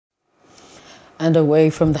And away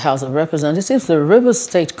from the House of Representatives, the Rivers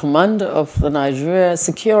State Commander of the Nigeria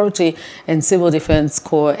Security and Civil Defense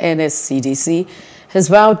Corps, NSCDC, has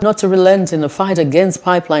vowed not to relent in the fight against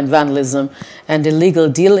pipeline vandalism and illegal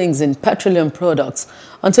dealings in petroleum products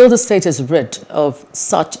until the state is rid of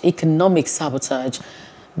such economic sabotage.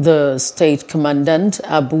 The state commandant,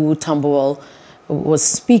 Abu Tambuwal, was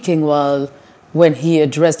speaking when he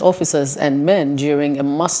addressed officers and men during a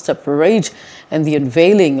muster parade and the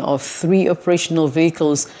unveiling of 3 operational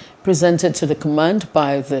vehicles presented to the command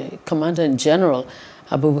by the Commandant-General,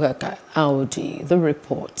 Abubakar Audi. The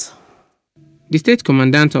report. The State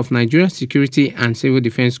Commandant of Nigeria Security and Civil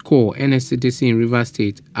Defense Corps, NSCDC in Rivers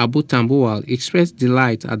State, Abu Tambuwal, expressed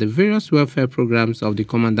delight at the various welfare programs of the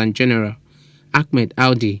Commandant-General, Ahmed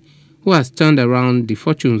Audi, who has turned around the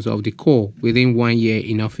fortunes of the Corps within 1 year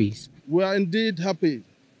in office. We are indeed happy.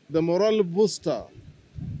 The moral booster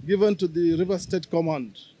given to the River State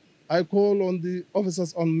Command, I call on the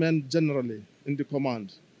officers and men generally in the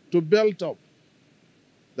command to belt up.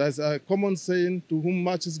 There's a common saying, to whom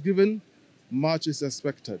much is given, much is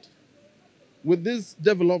expected. With this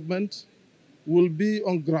development, we'll be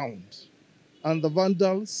on ground, and the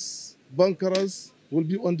vandals, bunkerers, will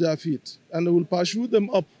be on their feet, and we'll pursue them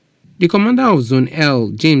up. The commander of Zone L,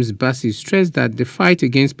 James Bassi, stressed that the fight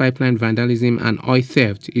against pipeline vandalism and oil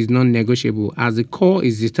theft is non-negotiable, as the Corps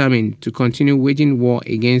is determined to continue waging war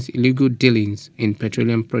against illegal dealings in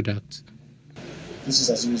petroleum products. This is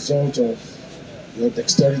as a result of your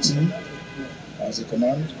dexterity as a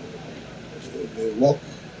command, the work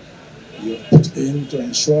you have put in to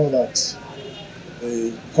ensure that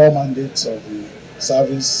the core mandate of the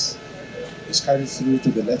service is carried through to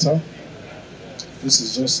the letter. This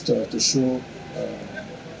is just to show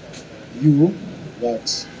you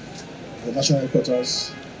that the National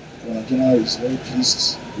Headquarters, Nigeria, is very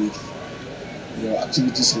pleased with your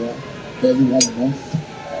activities here. Barely 1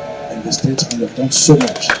 month in the state, and you've done so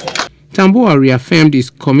much. Tambuwal reaffirmed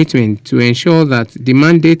his commitment to ensure that the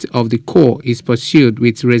mandate of the Corps is pursued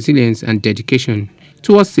with resilience and dedication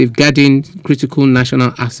towards safeguarding critical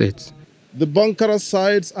national assets. The bunker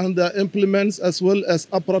sites and their implements as well as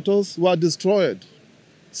apparatus were destroyed.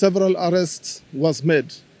 Several arrests was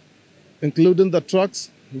made, including the trucks,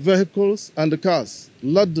 vehicles, and the cars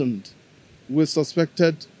laden with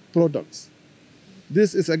suspected products.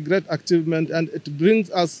 This is a great achievement, and it brings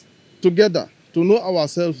us together to know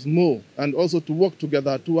ourselves more and also to work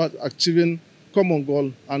together toward achieving common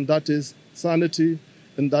goal, and that is sanity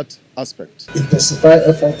in that aspect. Intensify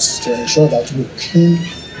efforts to ensure that we clean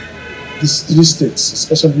these 3 states,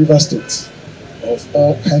 especially River State, of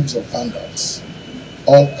all kinds of vandals.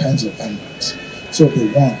 All kinds of vandals. So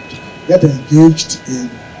they want to get engaged in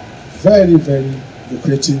very, very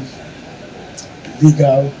lucrative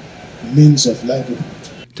legal means of livelihood.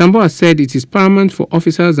 Tambuwal said it is paramount for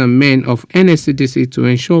officers and men of NSCDC to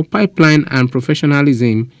ensure pipeline and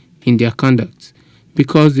professionalism in their conduct,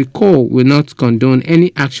 because the Corps will not condone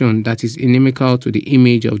any action that is inimical to the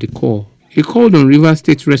image of the Corps. He called on Rivers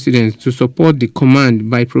State residents to support the command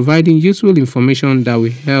by providing useful information that will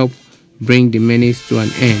help bring the menace to an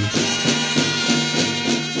end.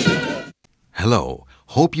 Hello,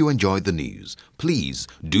 hope you enjoyed the news. Please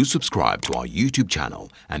do subscribe to our YouTube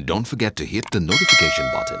channel and don't forget to hit the notification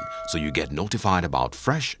button so you get notified about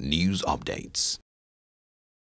fresh news updates.